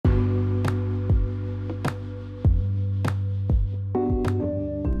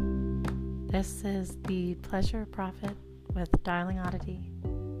This is the Pleasure Prophet with Darling Oddity.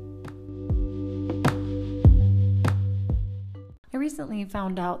 I recently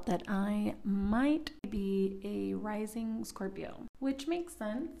found out that I might be a rising Scorpio, which makes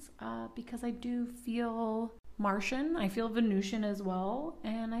sense because I do feel Martian, I feel Venusian as well,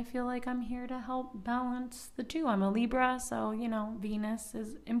 and I feel like I'm here to help balance the two. I'm a Libra, so Venus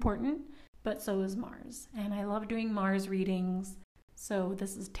is important, but so is Mars, and I love doing Mars readings. So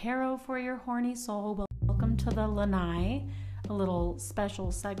this is Tarot for Your Horny Soul. Welcome to the Lanai, a little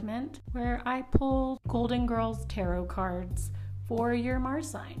special segment where I pull Golden Girls tarot cards for your Mars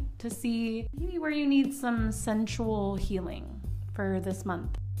sign to see maybe where you need some sensual healing for this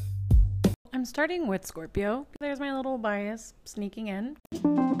month. I'm starting with Scorpio. There's my little bias sneaking in.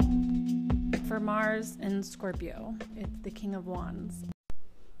 For Mars and Scorpio, it's the King of Wands.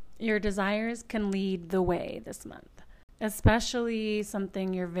 Your desires can lead the way this month, especially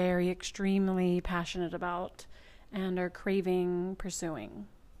something you're very extremely passionate about and are craving pursuing.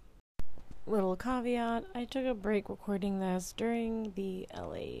 Little caveat, I took a break recording this during the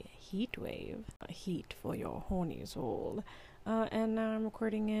LA heat wave. Heat for your horny soul. And now I'm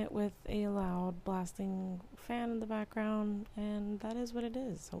recording it with a loud blasting fan in the background, and that is what it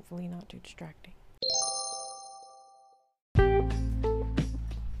is. Hopefully not too distracting.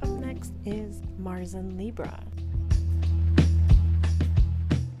 Up next is Mars and Libra.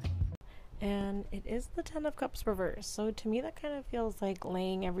 And it is the Ten of Cups reversed. So to me that kind of feels like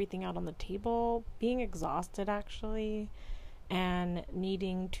laying everything out on the table, being exhausted actually, and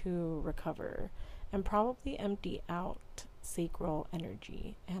needing to recover and probably empty out sacral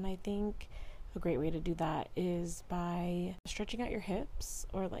energy. And I think a great way to do that is by stretching out your hips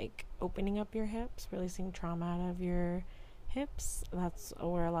or like opening up your hips, releasing trauma out of your hips. That's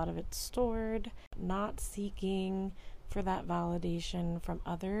where a lot of it's stored. Not seeking for that validation from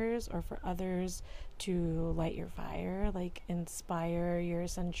others or for others to light your fire, like inspire your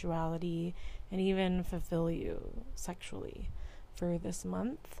sensuality and even fulfill you sexually for this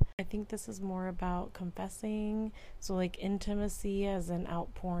month. I think this is more about confessing, so like intimacy as an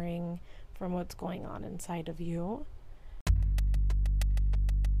outpouring from what's going on inside of you.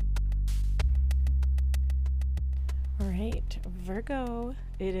 Alright, Virgo,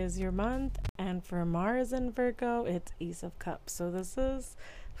 it is your month, and for Mars and Virgo, it's Ace of Cups. So this is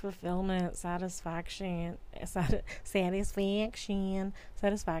fulfillment, satisfaction,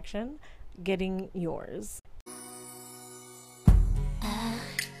 getting yours. I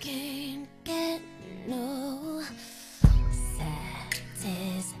can't get no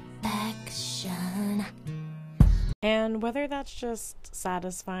satisfaction. And whether that's just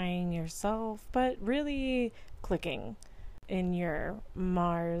satisfying yourself, but really clicking in your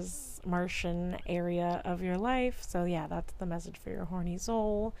Martian area of your life. So yeah, that's the message for your horny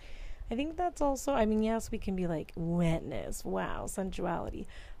soul. I think that's also, yes, we can be like wetness, wow, sensuality,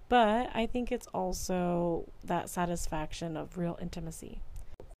 but I think it's also that satisfaction of real intimacy.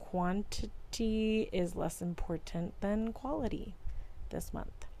 Quantity is less important than quality this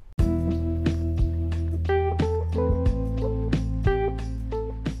month.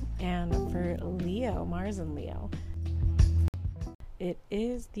 And for Leo, Mars and Leo, it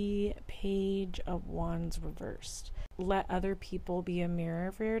is the Page of Wands reversed. Let other people be a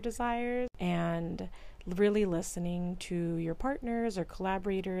mirror for your desires, and really listening to your partners or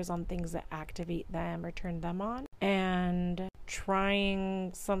collaborators on things that activate them or turn them on, and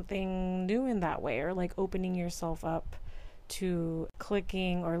trying something new in that way, or like opening yourself up to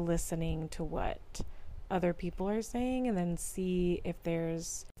clicking or listening to what other people are saying, and then see if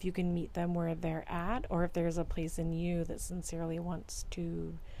you can meet them where they're at, or if there's a place in you that sincerely wants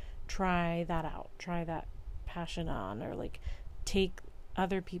to try that out, try that passion on, or like take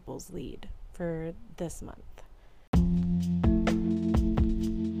other people's lead for this month.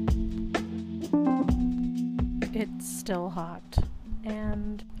 It's still hot,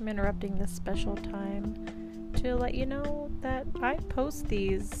 and I'm interrupting this special time to let you know that I post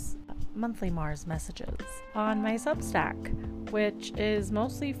these monthly Mars messages on my Substack, which is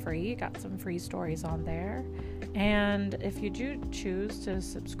mostly free. Got some free stories on there, and if you do choose to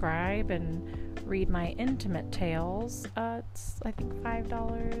subscribe and read my intimate tales, it's I think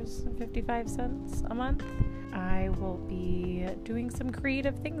 $5.55 a month. I will be doing some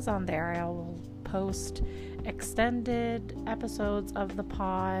creative things on there. I will post extended episodes of the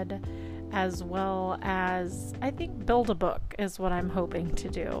pod, as well as, I think, build a book is what I'm hoping to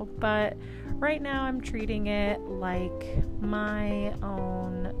do. But right now I'm treating it like my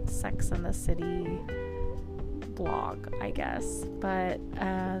own Sex and the City blog, I guess. But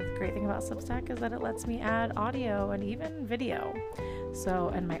the great thing about Substack is that it lets me add audio and even video. So,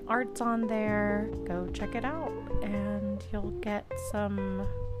 and my art's on there. Go check it out, and you'll get some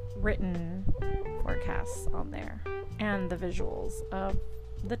written forecasts on there, and the visuals of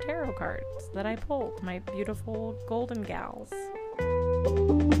the tarot cards that I pulled, my beautiful golden gals.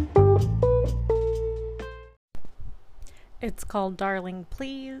 It's called Darling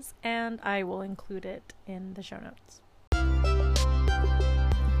Please, and I will include it in the show notes.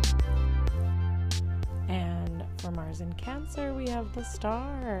 And for Mars in Cancer, we have the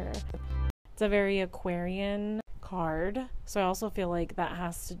Star. It's a very Aquarian card, so I also feel like that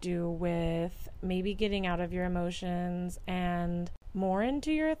has to do with maybe getting out of your emotions and more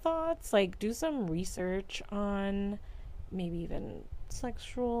into your thoughts. Like, do some research on maybe even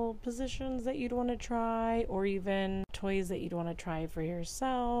sexual positions that you'd want to try, or even toys that you'd want to try for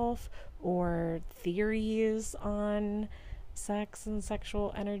yourself, or theories on sex and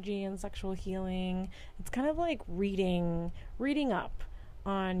sexual energy and sexual healing. It's kind of like reading up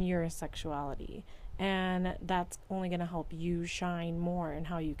on your sexuality, and that's only going to help you shine more in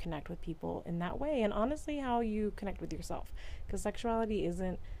how you connect with people in that way, and honestly how you connect with yourself, because sexuality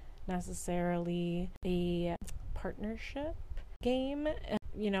isn't necessarily a partnership game.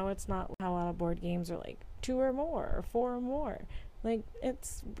 You know, it's not how a lot of board games are like 2 or more or 4 or more. Like,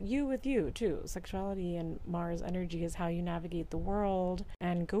 it's you with you too. Sexuality and Mars energy is how you navigate the world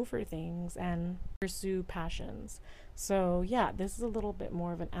and go for things and pursue passions. So yeah, this is a little bit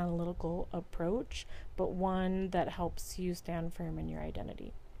more of an analytical approach, but one that helps you stand firm in your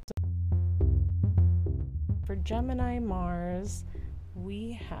identity. For Gemini Mars,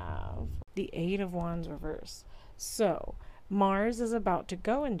 we have the 8 of Wands reverse. So Mars is about to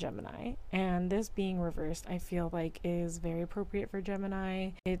go in Gemini, and this being reversed, I feel like is very appropriate for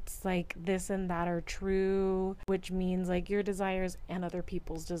Gemini. It's like this and that are true, which means like your desires and other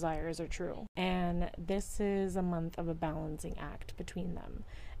people's desires are true. And this is a month of a balancing act between them.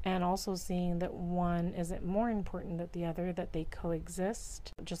 And also seeing that one isn't more important than the other, that they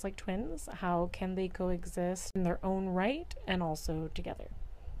coexist, just like twins. How can they coexist in their own right and also together?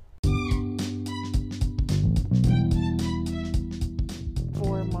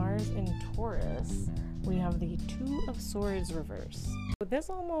 For Mars in Taurus, we have the 2 of Swords reverse.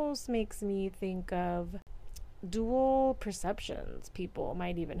 This almost makes me think of dual perceptions people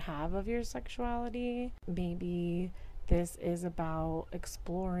might even have of your sexuality. Maybe this is about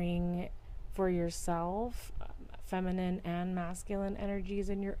exploring for yourself feminine and masculine energies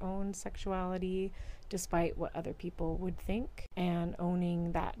in your own sexuality, despite what other people would think, and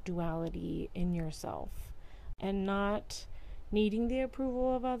owning that duality in yourself and not needing the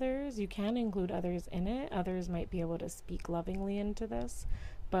approval of others. You can include others in it. Others might be able to speak lovingly into this,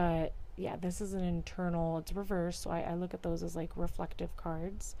 but yeah, this is an internal, it's reverse, so I look at those as like reflective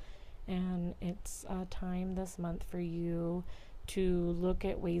cards, and it's a time this month for you to look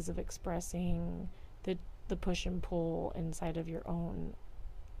at ways of expressing the push and pull inside of your own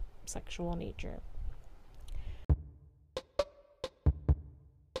sexual nature.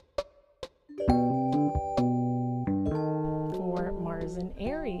 In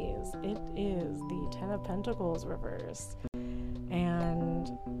Aries, it is the 10 of Pentacles reversed, and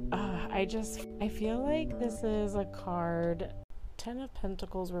I feel like this is a card. 10 of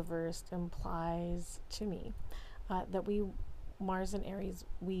Pentacles reversed implies to me that Mars and Aries,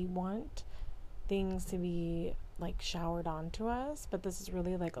 we want things to be like showered onto us, but this is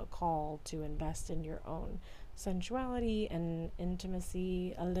really like a call to invest in your own sensuality and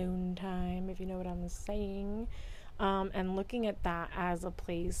intimacy, alone time, if you know what I'm saying. And looking at that as a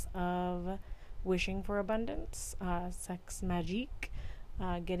place of wishing for abundance, sex magique,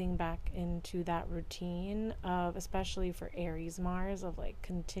 getting back into that routine of, especially for Aries Mars, of like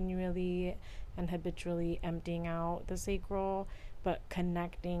continually and habitually emptying out the sacral, but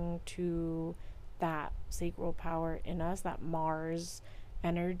connecting to that sacral power in us, that Mars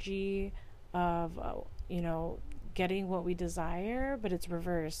energy of, getting what we desire, but it's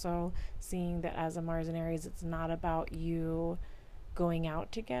reversed. So seeing that as a Mars in Aries, it's not about you going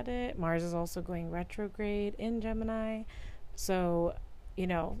out to get it. Mars is also going retrograde in Gemini. So,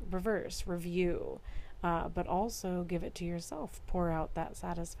 reverse, review, but also give it to yourself. Pour out that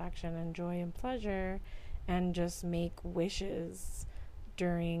satisfaction and joy and pleasure, and just make wishes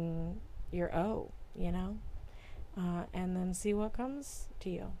during your and then see what comes to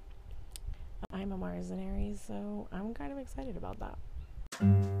you. I'm a Mars in Aries, so I'm kind of excited about that.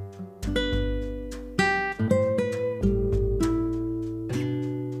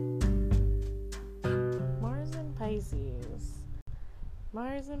 Mars in Pisces.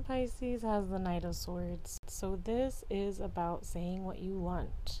 Mars in Pisces has the Knight of Swords. So this is about saying what you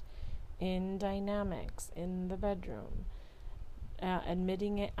want in dynamics, in the bedroom,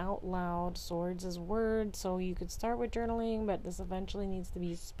 admitting it out loud. Swords is words, so you could start with journaling, but this eventually needs to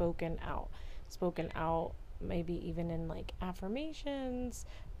be spoken out, maybe even in like affirmations,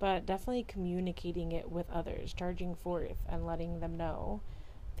 but definitely communicating it with others, charging forth and letting them know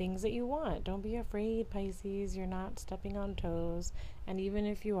things that you want. Don't be afraid, Pisces. You're not stepping on toes, and even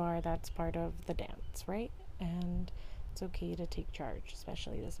if you are, that's part of the dance, right? And it's okay to take charge,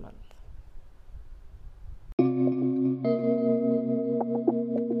 especially this month.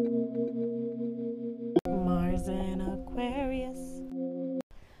 Mars in Aquarius.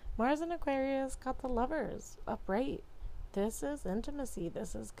 Mars in Aquarius got the Lovers upright. This is intimacy.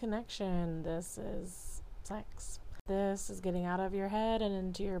 This is connection. This is sex. This is getting out of your head and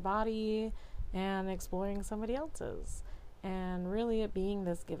into your body and exploring somebody else's. And really it being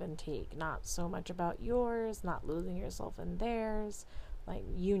this give and take. Not so much about yours, not losing yourself in theirs. Like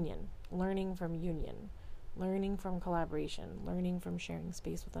union. Learning from collaboration. Learning from sharing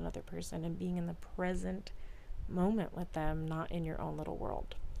space with another person and being in the present moment with them, not in your own little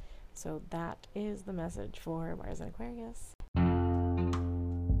world. So that is the message for Mars in Aquarius. And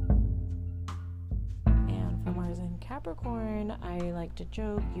for Mars in Capricorn, I like to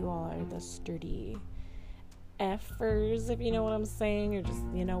joke, you all are the sturdy effers, if you know what I'm saying. You're just,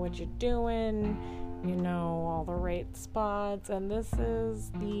 you know what you're doing, you know all the right spots, and this is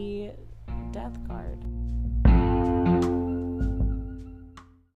the Death card.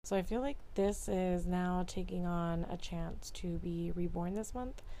 So I feel like this is now taking on a chance to be reborn this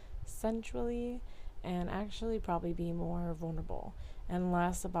month, sensually, and actually probably be more vulnerable and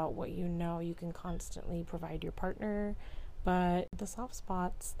less about what you know you can constantly provide your partner, but the soft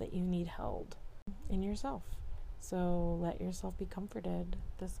spots that you need held in yourself. So let yourself be comforted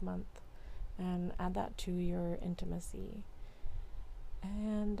this month and add that to your intimacy.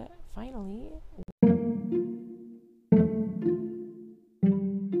 And finally,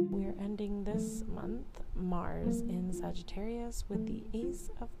 we're ending this month, Mars in Sagittarius, with the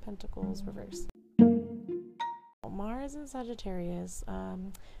Ace of Pentacles reversed. Mars in Sagittarius,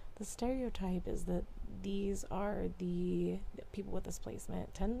 the stereotype is that these are the people with this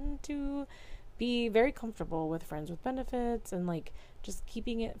placement tend to be very comfortable with friends with benefits and like just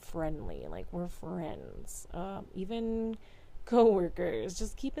keeping it friendly, like we're friends, even co-workers,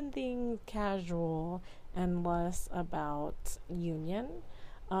 just keeping things casual and less about union.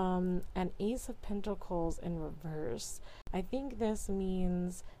 And Ace of Pentacles in reverse, I think this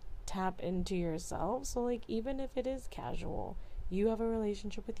means tap into yourself. So like even if it is casual, you have a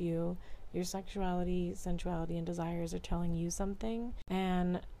relationship with you, your sexuality, sensuality, and desires are telling you something,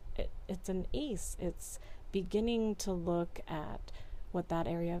 and it's an ace. It's beginning to look at what that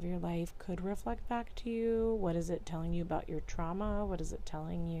area of your life could reflect back to you. What is it telling you about your trauma? What is it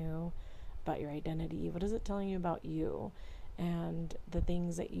telling you about your identity? What is it telling you about you and the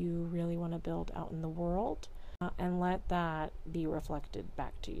things that you really want to build out in the world? And let that be reflected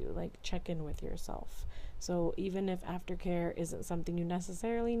back to you. Like check in with yourself. So even if aftercare isn't something you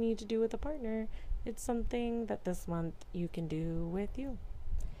necessarily need to do with a partner, it's something that this month you can do with you.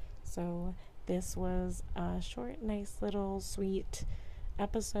 So this was a short, nice little sweet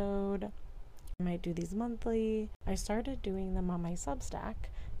episode. I might do these monthly. I started doing them on my Substack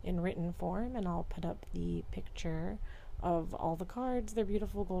in written form, and I'll put up the picture of all the cards. They're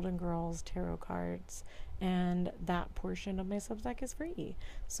beautiful Golden Girls tarot cards, and that portion of my Substack is free.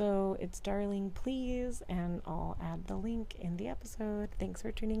 So it's Darling Please, and I'll add the link in the episode. Thanks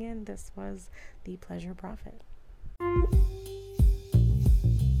for tuning in. This was The Pleasure Prophet.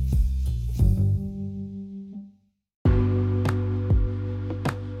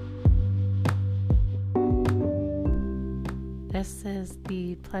 This is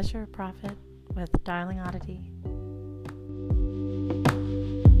The Pleasure Prophet with Darling Oddity.